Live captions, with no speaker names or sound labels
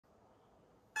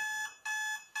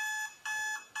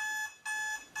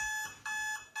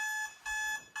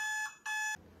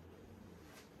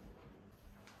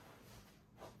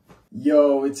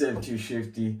Yo, it's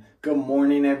F2Shifty. Good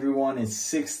morning, everyone. It's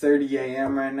 6:30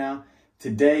 a.m. right now.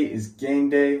 Today is game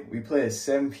day. We play at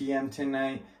 7 p.m.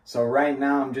 tonight. So right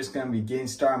now, I'm just going to be getting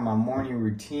started my morning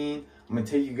routine. I'm going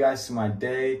to take you guys to my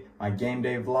day, my game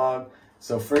day vlog.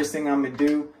 So first thing I'm going to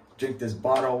do, drink this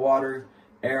bottle of water.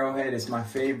 Arrowhead is my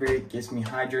favorite. Gets me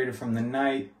hydrated from the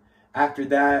night. After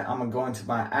that, I'm going to go into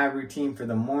my ab routine for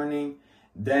the morning.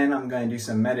 Then I'm going to do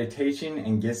some meditation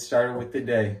and get started with the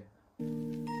day.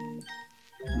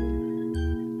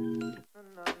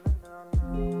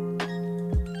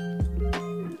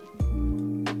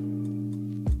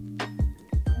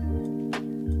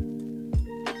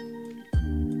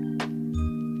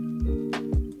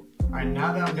 Alright,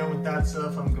 now that I'm done with that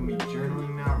stuff, I'm going to be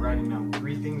journaling now, writing down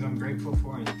 3 things I'm grateful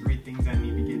for and 3 things I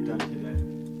need to get done today.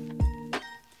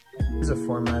 Here's a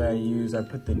format I use. I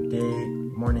put the day,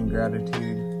 morning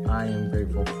gratitude, I am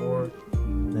grateful for.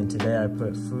 Then today I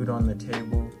put food on the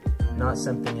table. Not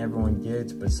something everyone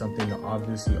gets, but something to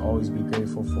obviously always be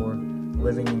grateful for.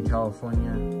 Living in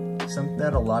California, something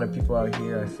that a lot of people out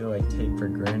here I feel like take for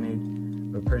granted.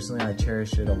 But personally, I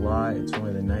cherish it a lot. It's one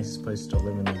of the nicest places to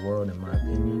live in the world, in my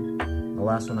opinion. The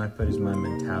last one I put is my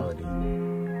mentality.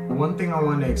 One thing I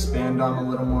want to expand on a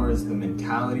little more is the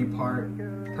mentality part.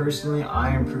 Personally,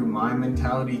 I improved my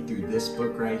mentality through this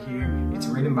book right here. It's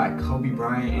written by Kobe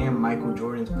Bryant and Michael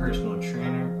Jordan's personal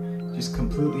trainer. Just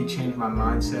completely changed my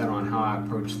mindset on how I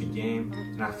approach the game,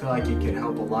 and I feel like it could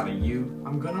help a lot of you.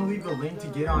 I'm gonna leave a link to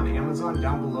get on Amazon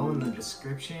down below in the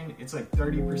description. It's like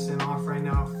 30% off right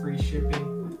now, free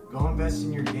shipping. Go invest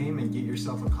in your game and get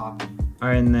yourself a copy.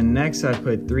 Alright, and then next I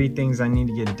put 3 things I need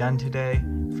to get done today.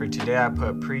 For today I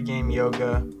put pre-game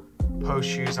yoga, post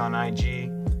shoes on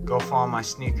IG, go follow my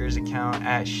sneakers account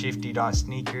at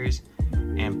shifty.sneakers,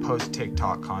 and post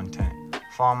TikTok content.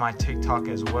 Follow my TikTok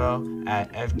as well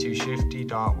at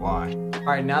f2shifty.y.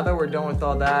 Alright, now that we're done with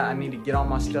all that, I need to get all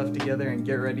my stuff together and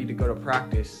get ready to go to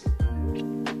practice.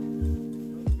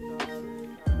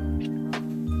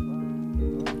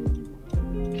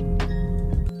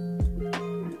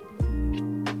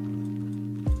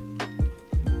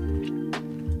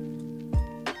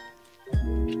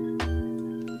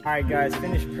 Alright guys,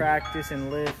 finished practice and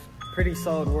lift. Pretty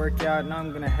solid workout. Now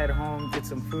I'm gonna head home, get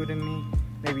some food in me,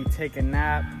 maybe take a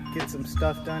nap, get some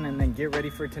stuff done, and then get ready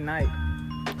for tonight.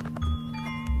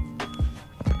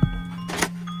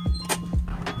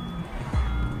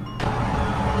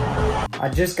 I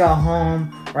just got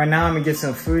home. Right now I'm gonna get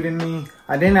some food in me.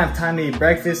 I didn't have time to eat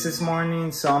breakfast this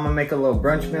morning, so I'm gonna make a little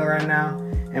brunch meal right now.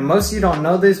 And most of you don't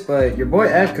know this, but your boy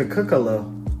Ed could cook a little.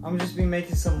 I'm just be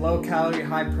making some low calorie,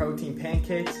 high protein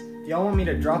pancakes. If y'all want me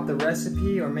to drop the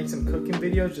recipe or make some cooking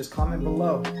videos, just comment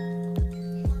below.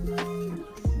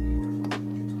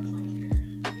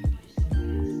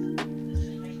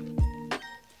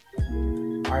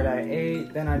 Alright, I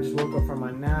ate, then I just woke up from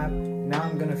my nap. Now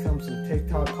I'm gonna film some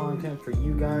TikTok content for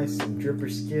you guys, some drip or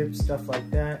skip, stuff like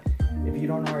that. If you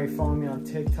don't already follow me on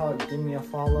TikTok, give me a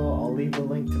follow. I'll leave the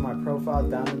link to my profile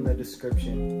down in the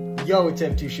description. Yo, it's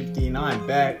F2Shifty and I'm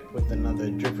back with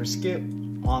another drip or skip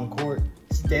on court.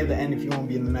 Stay to the end if you want to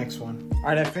be in the next one.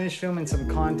 Alright, I finished filming some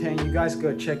content. You guys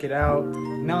go check it out.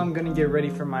 Now I'm gonna get ready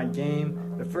for my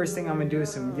game. The first thing I'm gonna do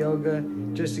is some yoga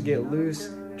just to get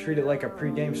loose, treat it like a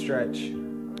pre-game stretch.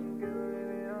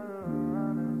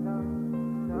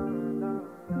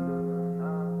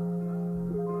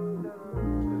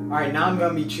 Alright, now I'm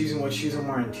going to be choosing what shoes I'm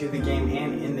wearing to the game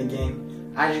and in the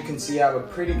game. As you can see, I have a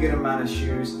pretty good amount of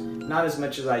shoes. Not as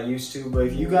much as I used to, but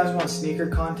if you guys want sneaker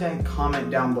content,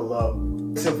 comment down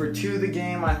below. So for to the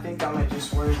game, I think I'm going to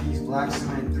just wear these black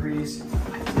cement 3s.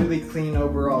 Really clean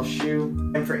overall shoe.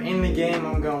 And for in the game,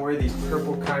 I'm going to wear these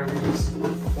purple Kyries.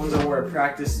 Ones I wore at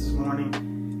practice this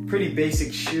morning. Pretty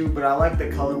basic shoe, but I like the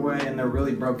colorway and they're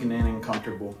really broken in and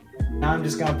comfortable. Now I'm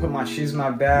just gonna put my shoes in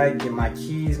my bag, get my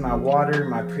keys, my water,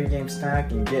 my pregame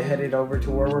snack, and get headed over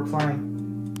to where we're playing.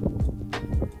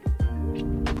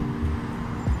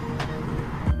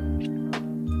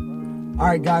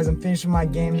 Alright guys, I'm finishing my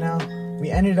game now. We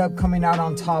ended up coming out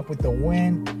on top with the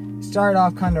win. Started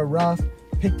off kind of rough,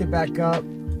 picked it back up.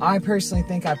 I personally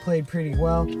think I played pretty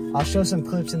well. I'll show some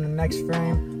clips in the next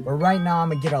frame, but right now I'm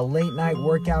gonna get a late night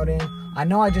workout in. I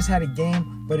know I just had a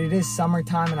game, but it is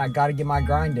summertime and I gotta get my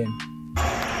grind in.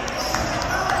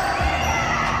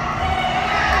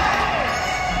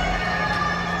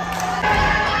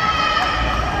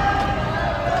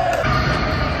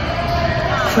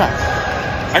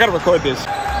 I gotta record this.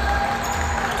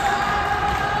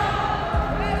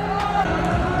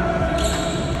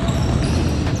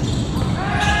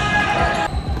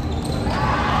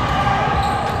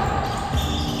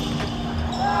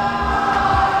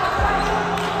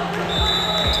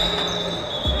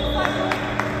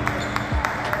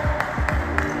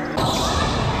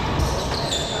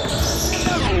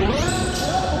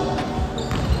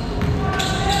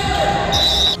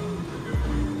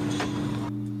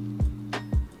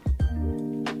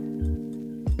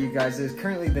 guys, it's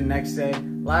currently the next day.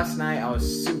 Last night I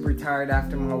was super tired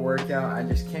after my workout. I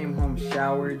just came home,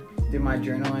 showered, did my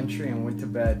journal entry, and went to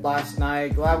bed. Last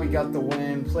night, glad we got the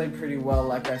win, played pretty well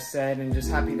like I said, and just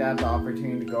happy to have the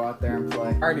opportunity to go out there and play.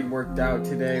 I already worked out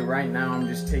today. Right now I'm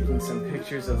just taking some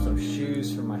pictures of some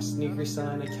shoes for my sneaker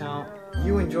selling account. If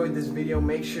you enjoyed this video,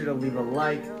 make sure to leave a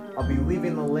like. I'll be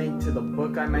leaving the link to the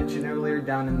book I mentioned earlier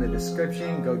down in the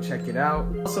description. Go check it out.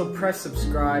 Also press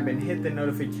subscribe and hit the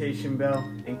notification bell,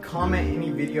 and comment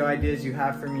any video ideas you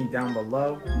have for me down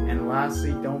below. And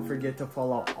lastly, don't forget to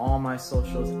follow all my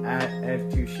socials at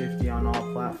F2Shifty on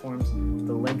all platforms.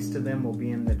 The links to them will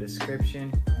be in the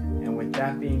description. And with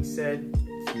that being said,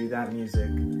 cue that music.